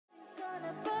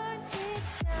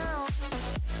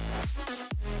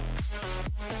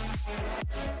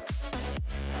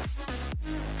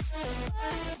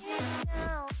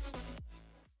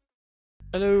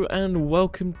Hello and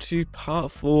welcome to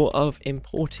part 4 of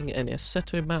importing an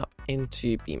Assetto map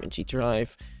into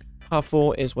BeamNG.drive. Part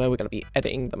 4 is where we're going to be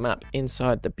editing the map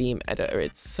inside the Beam editor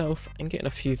itself and getting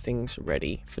a few things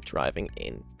ready for driving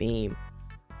in Beam.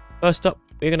 First up,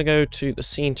 we're going to go to the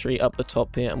scene tree up the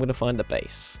top here. I'm going to find the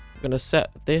base. I'm going to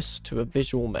set this to a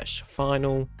visual mesh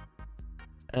final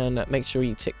and make sure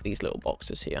you tick these little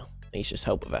boxes here. These just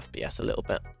help with FPS a little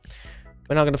bit.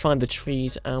 We're now going to find the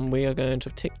trees and we are going to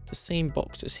tick the same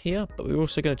boxes here, but we're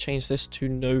also going to change this to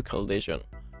no collision.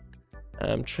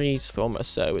 Trees from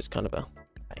Assetto is kind of a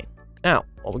pain. Now,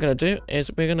 what we're going to do is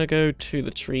we're going to go to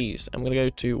the trees. I'm going to go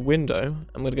to window.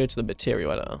 I'm going to go to the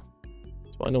material editor.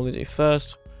 That's what I normally do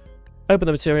first. Open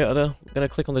the material editor. I'm going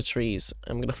to click on the trees.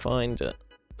 I'm going to find the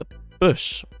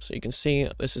bush. So you can see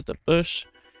this is the bush.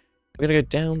 We're going to go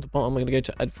down the bottom. We're going to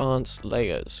go to advanced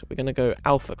layers. We're going to go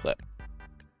alpha clip.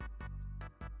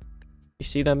 You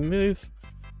see them move?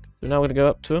 So now we're going to go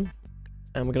up to them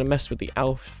and we're going to mess with the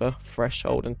alpha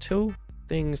threshold until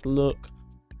things look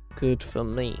good for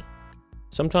me.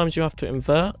 Sometimes you have to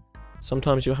invert,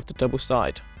 sometimes you have to double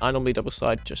side. I normally double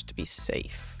side just to be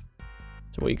safe.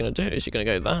 So what you're going to do is you're going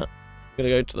to go that. We're going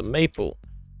to go to the maple.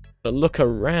 We're going to look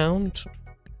around.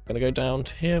 We're going to go down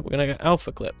to here. We're going to go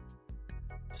alpha clip.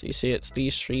 So you see it's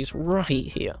these trees right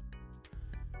here.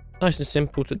 Nice and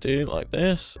simple to do like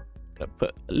this.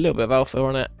 Put a little bit of alpha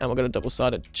on it and we're going to double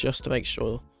side it just to make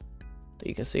sure that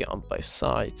you can see it on both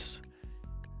sides.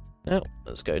 Now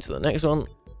let's go to the next one.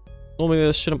 Normally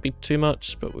this shouldn't be too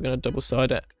much, but we're going to double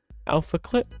side it alpha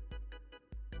clip.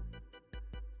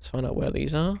 Let's find out where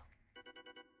these are.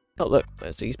 Oh look,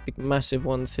 there's these big massive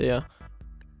ones here.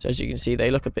 So as you can see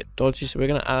they look a bit dodgy, so we're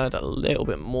going to add a little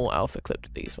bit more alpha clip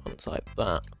to these ones like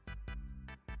that.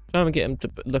 Try and get them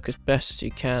to look as best as you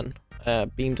can.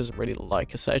 Beam doesn't really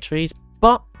like a set of trees,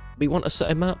 but we want a set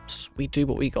of maps. We do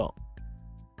what we got.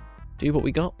 Do what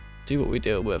we got, do what we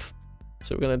deal with.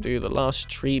 So we're going to do the last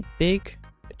tree big,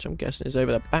 which I'm guessing is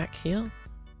over the back here.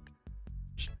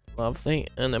 Lovely.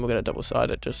 And then we're going to double side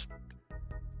it. Just,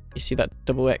 you see that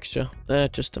double extra there,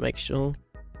 just to make sure.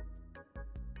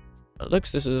 It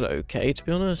looks this is okay, to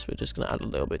be honest. We're just going to add a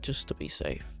little bit just to be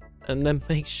safe. And then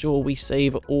make sure we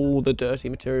save all the dirty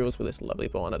materials with this lovely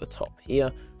button at the top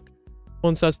here.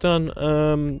 Once that's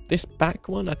done, this back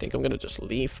one, I think I'm going to just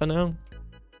leave for now.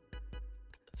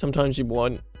 Sometimes you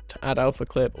want to add alpha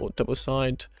clip or double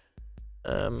side,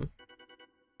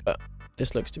 but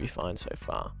this looks to be fine so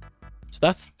far. So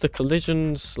that's the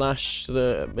collision slash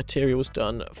the materials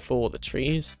done for the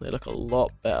trees. They look a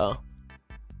lot better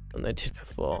than they did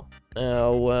before.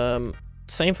 Now,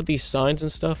 same for these signs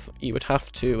and stuff. You would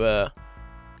have to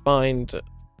find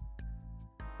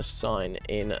a sign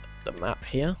in the map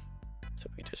here. So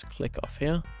we just click off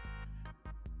here.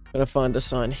 I'm going to find the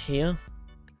sign here.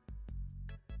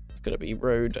 It's going to be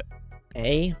road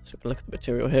A. So we're going to look at the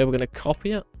material here. We're going to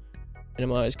copy it.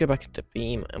 Minimize, go back into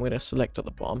Beam. And we're going to select at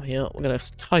the bottom here. We're going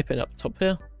to type in up top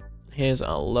here. Here's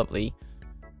our lovely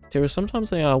material.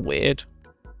 Sometimes they are weird.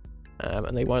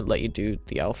 And they won't let you do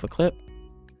the alpha clip.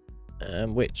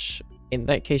 Which, in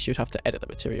that case, you'd have to edit the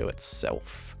material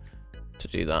itself to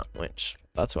do that. Which,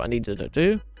 that's what I needed to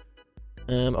do.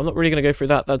 I'm not really going to go through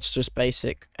that. That's just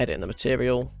basic editing the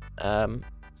material.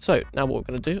 So now what we're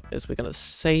going to do is we're going to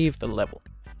save the level.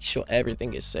 Make sure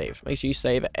everything is saved. Make sure you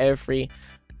save it every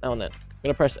now and then. I'm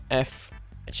going to press F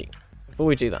and G before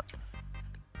we do that.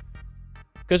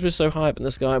 Because we're so high up in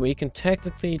the sky, we can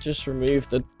technically just remove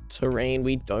the terrain.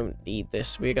 We don't need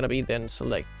this. We're going to be then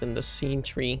selecting the scene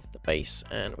tree, the base,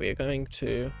 and we're going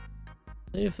to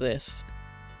move this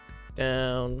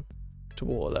down to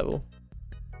water level.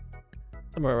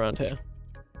 Somewhere around here.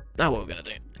 Now what we're going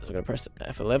to do is we're going to press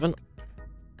F11.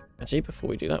 Actually, before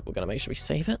we do that, we're going to make sure we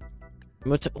save it.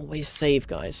 Remember to always save,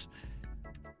 guys.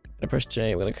 I'm going to press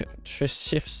J. We're going to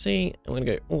Shift C. And we're going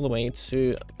to go all the way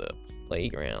to the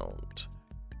playground.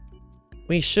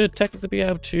 We should technically be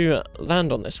able to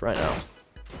land on this right now.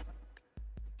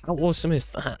 How awesome is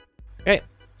that? Okay,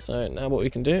 so now what we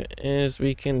can do is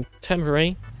we can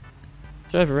temporarily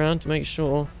drive around to make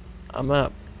sure our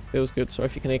map feels good. Sorry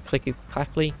if you can hear clicky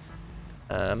clackly.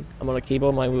 I'm on a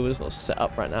keyboard. My wheel is not set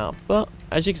up right now. But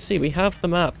as you can see, we have the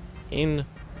map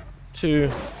into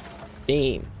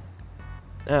Beam.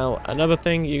 Now, another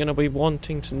thing you're going to be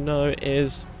wanting to know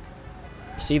is,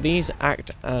 see, these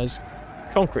act as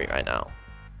concrete right now.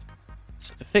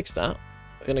 So to fix that,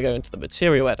 we're going to go into the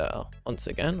material editor once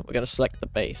again. We're going to select the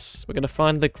base. We're going to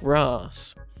find the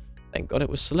grass. Thank God it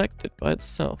was selected by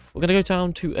itself. We're going to go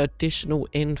down to additional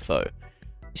info.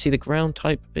 You see the ground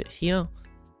type bit here?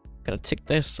 Going to tick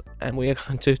this, and we are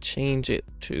going to change it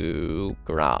to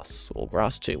grass or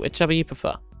grass 2, whichever you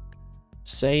prefer.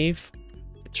 Save,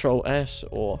 Control S,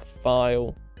 or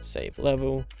File, Save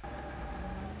Level.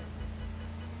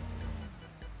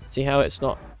 See how it's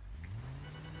not.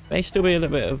 May still be a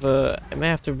little bit of a. It may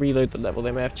have to reload the level.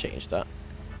 They may have changed that.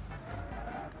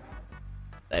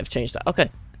 They've changed that. Okay,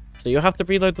 so you'll have to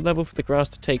reload the level for the grass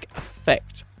to take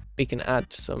effect. We can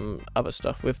add some other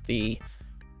stuff with the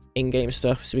in-game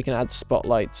stuff, so we can add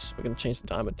spotlights. We're going to change the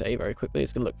time of day very quickly.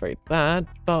 It's going to look very bad,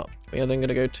 but we are then going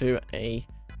to go to a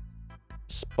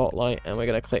spotlight, and we're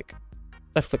going to click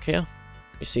left click here.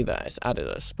 You see that it's added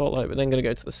a spotlight. We're then going to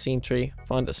go to the scene tree,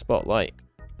 find the spotlight,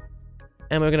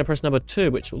 and we're going to press number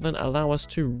 2, which will then allow us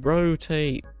to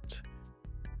rotate.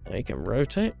 And we can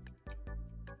rotate,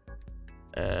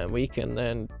 and we can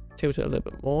then tilt it a little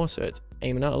bit more so it's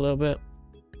aiming out a little bit.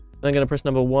 Then I'm going to press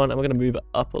number 1, and we're going to move it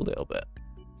up a little bit.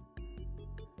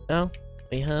 Now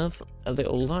we have a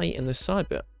little light in the side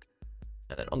bit,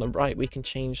 and then on the right we can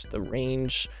change the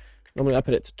range. Normally I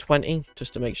put it to 20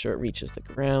 just to make sure it reaches the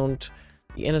ground.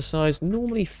 The inner side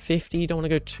normally 50, you don't want to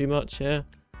go too much here.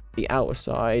 The outer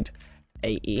side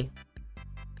 80.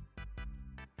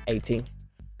 Put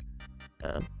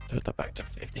that back to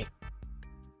 50.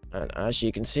 And as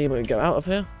you can see, when we go out of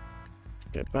here,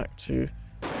 go back to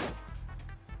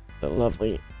the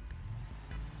lovely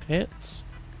hits,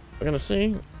 we're going to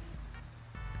see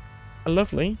a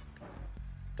lovely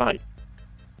light.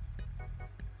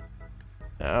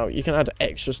 Now, you can add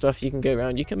extra stuff, you can go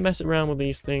around, you can mess around with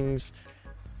these things.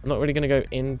 I'm not really going to go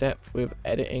in depth with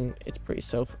editing, it's pretty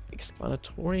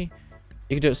self-explanatory.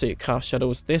 You can do it so you cast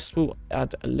shadows. This will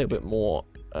add a little bit more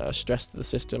stress to the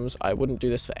systems. I wouldn't do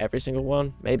this for every single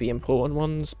one, maybe important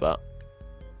ones, but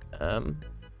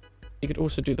you could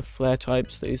also do the flare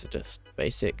types. These are just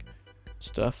basic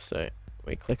stuff, so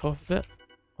we click off of it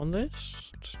on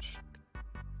this.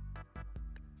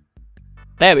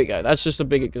 There we go. That's just a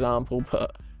big example,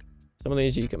 but some of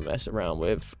these you can mess around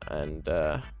with and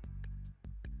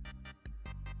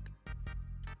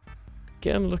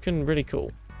get them looking really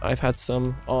cool. I've had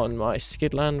some on my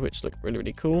Skidland which look really,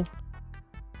 really cool.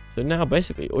 So now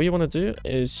basically all you want to do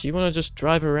is you want to just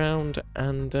drive around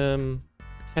and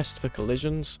test for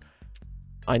collisions.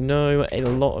 I know a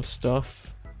lot of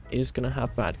stuff is going to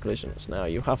have bad collisions. Now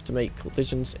you have to make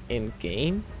collisions in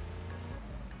game.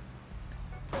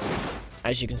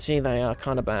 As you can see, they are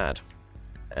kind of bad.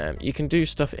 You can do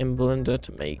stuff in Blender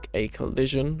to make a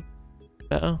collision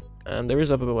better. And there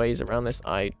is other ways around this.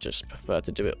 I just prefer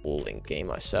to do it all in game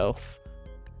myself.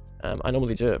 I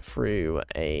normally do it through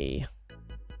a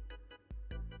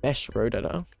mesh road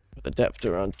editor with the depth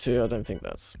to around 2. I don't think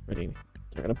that's really.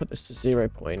 I'm going to put this to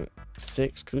 0.6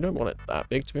 because we don't want it that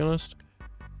big, to be honest.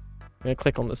 I'm going to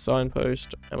click on the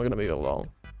signpost and we're going to move along.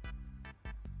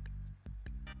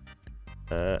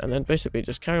 And then basically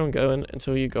just carry on going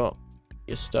until you got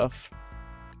your stuff.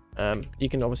 You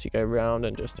can obviously go around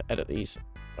and just edit these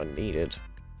when needed.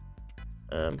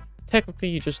 Technically,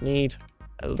 you just need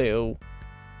a little,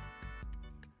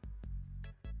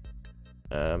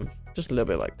 just a little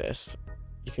bit like this.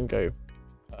 You can go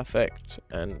perfect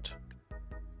and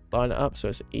line it up so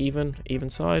it's even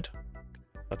side.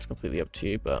 That's completely up to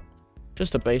you, but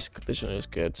just a basic collision is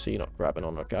good, so you're not grabbing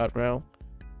on a guardrail.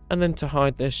 And then to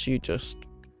hide this, you just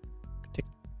tick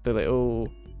the little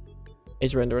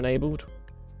is render enabled.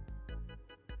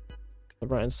 The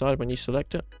right hand side when you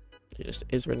select it, it just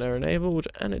is render enabled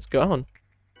and it's gone.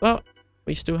 But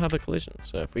we still have a collision.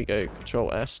 So if we go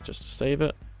Control S just to save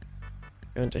it,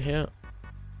 go into here,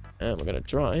 and we're going to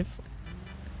drive.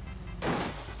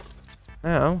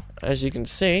 Now, as you can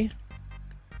see,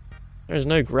 there is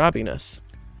no grabbiness.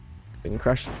 We can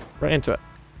crash right into it.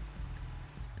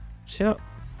 See that?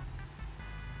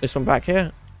 This one back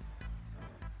here,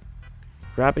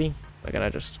 grabby. We're gonna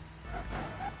just,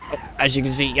 oh, as you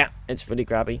can see, yeah, it's really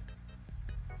grabby.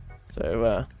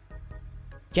 So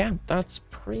yeah, that's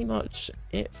pretty much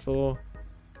it for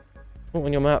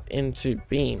putting your map into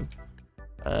Beam.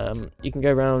 You can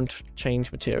go around,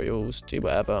 change materials, do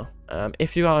whatever.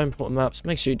 If you are importing maps,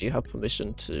 make sure you do have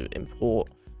permission to import.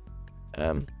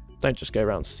 Don't just go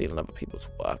around stealing other people's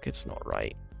work. It's not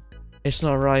right. It's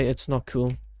not right. It's not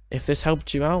cool. If this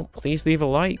helped you out, please leave a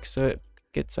like so it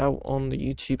gets out on the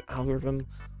YouTube algorithm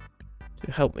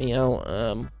to help me out.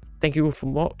 Thank you all for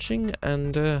watching,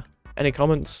 and any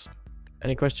comments,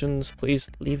 any questions, please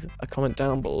leave a comment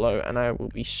down below and I will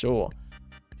be sure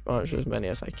to answer as many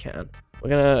as I can.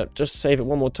 We're going to just save it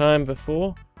one more time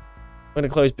before. We're going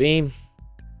to close Beam.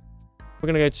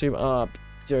 We're going to go to our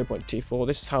 0.24.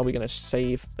 This is how we're going to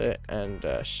save it and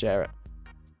share it.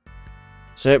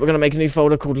 So we're going to make a new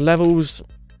folder called levels,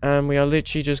 and we are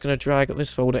literally just going to drag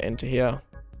this folder into here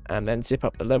and then zip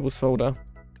up the levels folder.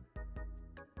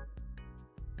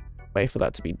 Wait for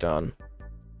that to be done.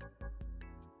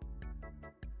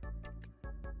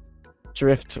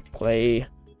 Drift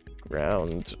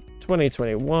Playground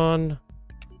 2021.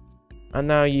 And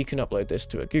now you can upload this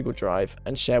to a Google Drive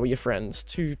and share with your friends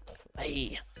to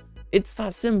play. It's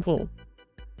that simple.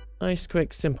 Nice,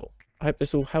 quick, simple. I hope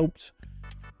this all helped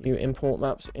you import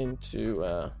maps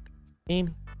into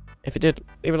Beam. If it did,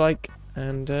 leave a like,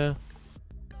 and I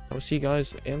will see you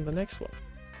guys in the next one.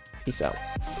 Peace out.